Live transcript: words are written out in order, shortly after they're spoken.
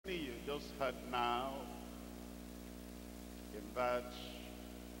just heard now in that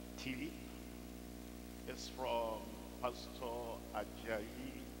clip is from Pastor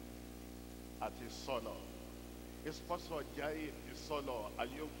Ajayi at Isolo. Is Pastor Ajayi Isolo? Are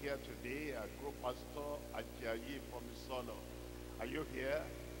you here today? I grew Pastor Ajayi from Isolo. Are you here?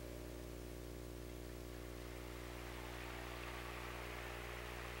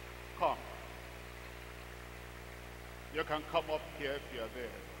 Come. You can come up here if you're there.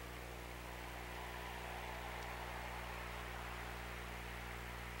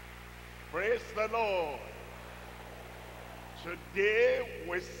 Praise the Lord. Today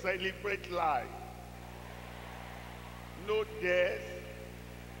we celebrate life. No death.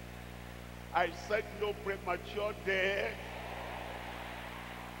 I said no premature death.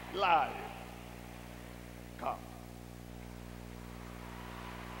 Life. Come.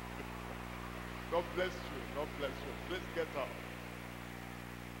 God bless you. God bless you. Please get up.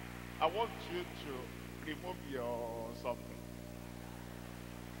 I want you to remove your something.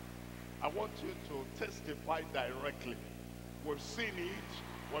 I want you to testify directly. We've seen it.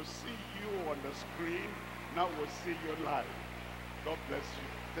 We'll see you on the screen. Now we'll see you live. God bless you.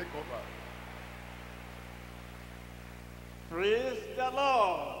 Take over. Praise the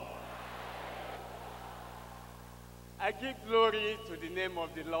Lord. I give glory to the name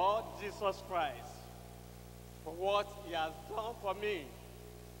of the Lord Jesus Christ for what he has done for me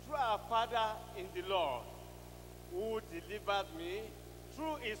through our Father in the Lord, who delivered me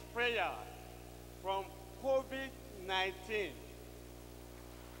through his prayer from COVID-19.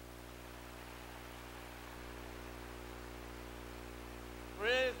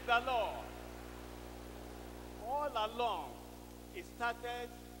 Praise the Lord. All along, it started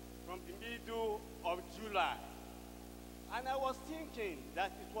from the middle of July. And I was thinking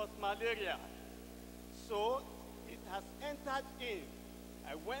that it was malaria. So it has entered in.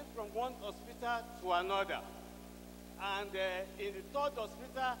 I went from one hospital to another. And in the third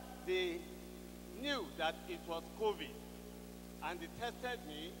hospital, they knew that it was COVID. And they tested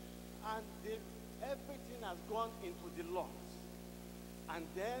me, and everything has gone into the lungs. And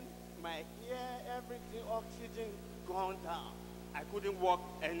then my ear, everything, oxygen gone down. I couldn't walk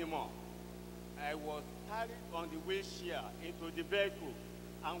anymore. I was carried on the wheelchair into the vehicle,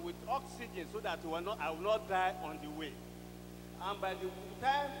 and with oxygen so that I will not die on the way. And by the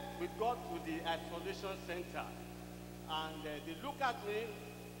time we got to the isolation center, and they looked at me,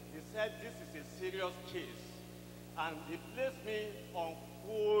 they said, this is a serious case. And they placed me on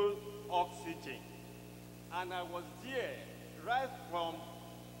full oxygen. And I was there right from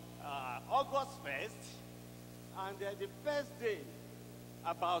August 1st. And the first day,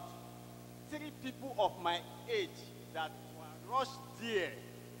 about 3 people of my age that were rushed there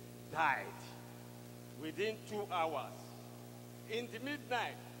died within 2 hours. In the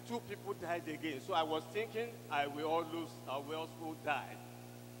midnight, 2 people died again. So I was thinking I will also die.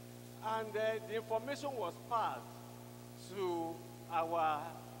 And the information was passed to our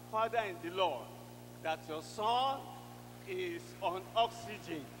Father in the Lord that your son is on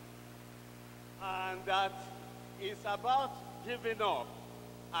oxygen and that is about giving up.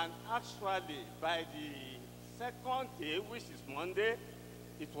 And actually, by the 2nd day, which is Monday,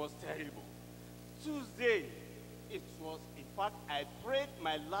 it was terrible. Tuesday, it was, in fact, I prayed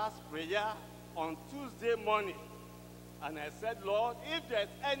my last prayer on Tuesday morning. And I said, Lord, if there's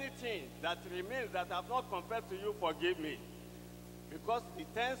anything that remains that I have not confessed to you, forgive me. Because the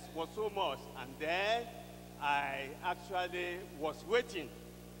tense was so much. And then I actually was waiting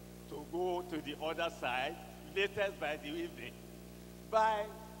to go to the other side, latest by the evening. By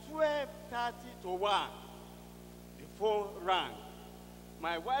 12:30 to 1, the phone rang.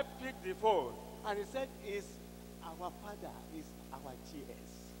 My wife picked the phone, and he said, it's our Father, it's our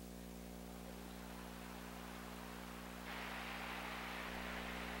GS.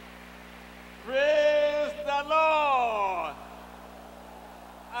 Praise the Lord!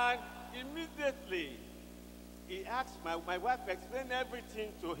 And immediately, he asked, my wife explained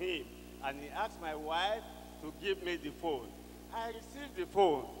everything to him, and he asked my wife to give me the phone. I received the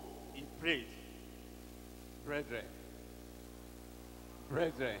phone. He prayed. Brethren,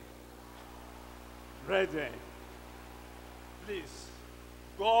 please,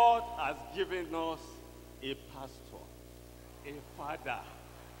 God has given us a pastor, a father,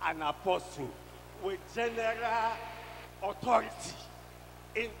 an apostle with general authority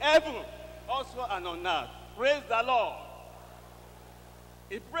in heaven, also and on earth. Praise the Lord.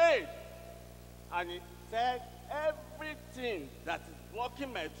 He prayed, and he said, everything that is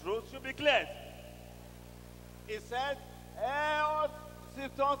blocking my throat should be cleared. He said, all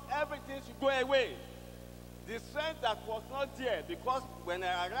symptoms, everything should go away. The strength that was not there, because when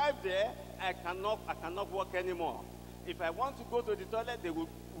I arrived there, I cannot walk anymore. If I want to go to the toilet, they will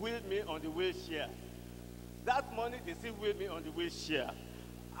wheel me on the wheelchair. That morning, they still wheel me on the wheelchair.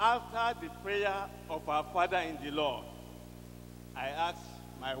 After the prayer of our Father in the Lord, I asked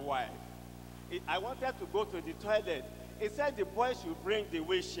my wife, I wanted to go to the toilet. He said the boy should bring the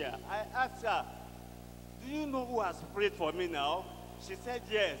wheelchair. I asked her, do you know who has prayed for me now? She said,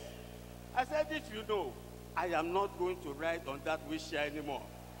 yes. I said, if you know, I am not going to ride on that wheelchair anymore.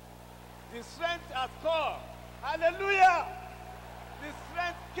 The strength has come. Hallelujah! The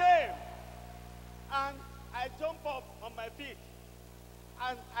strength came. And I jumped up on my feet.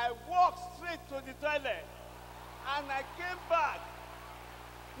 And I walked straight to the toilet. And I came back.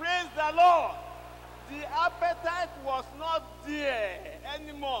 Praise the Lord. The appetite was not there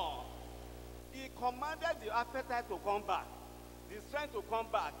anymore. He commanded the appetite to come back. The strength to come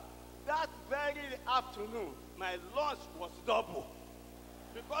back. That very afternoon, my lunch was double.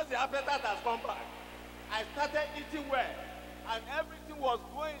 Because the appetite has come back. I started eating well. And everything was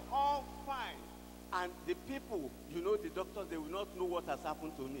going on fine. And the people, you know, the doctors, they will not know what has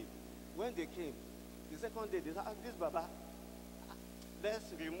happened to me. When they came, the second day, they said, this Baba,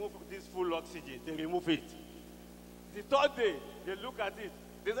 let's remove this full oxygen. They remove it. The third day, they look at it.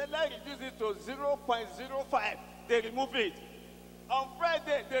 They said, let's reduce it to 0.05. They remove it. On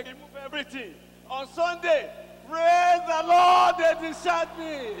Friday, they remove everything. On Sunday, praise the Lord, they discharged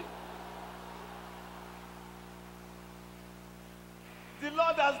me. The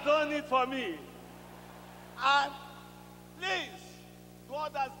Lord has done it for me. And please,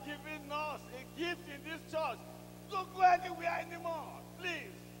 God has given us a gift in this church. Don't go anywhere anymore.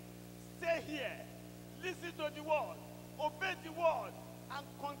 Please, stay here. Listen to the word. Obey the word. And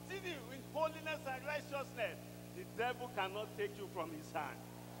continue in holiness and righteousness. The devil cannot take you from his hand.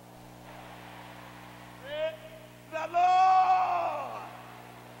 Praise the Lord.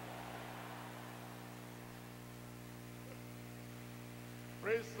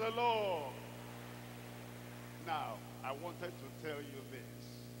 Praise the Lord. Now, I wanted to tell you this.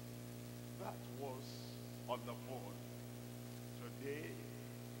 That was on the phone. Today,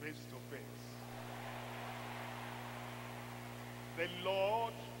 face to face. The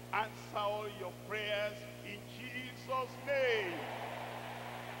Lord answer all your prayers in Jesus' name.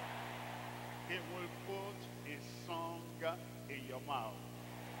 He will put a song in your mouth.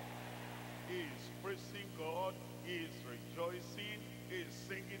 He is praising God. He is rejoicing. He is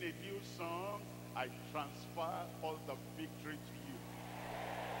singing a new song. I transfer all the victory to you.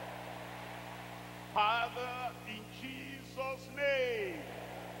 Father, in Jesus' name,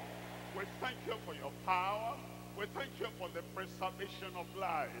 we thank you for your power. We thank you for the preservation of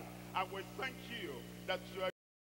life. And we thank you that you are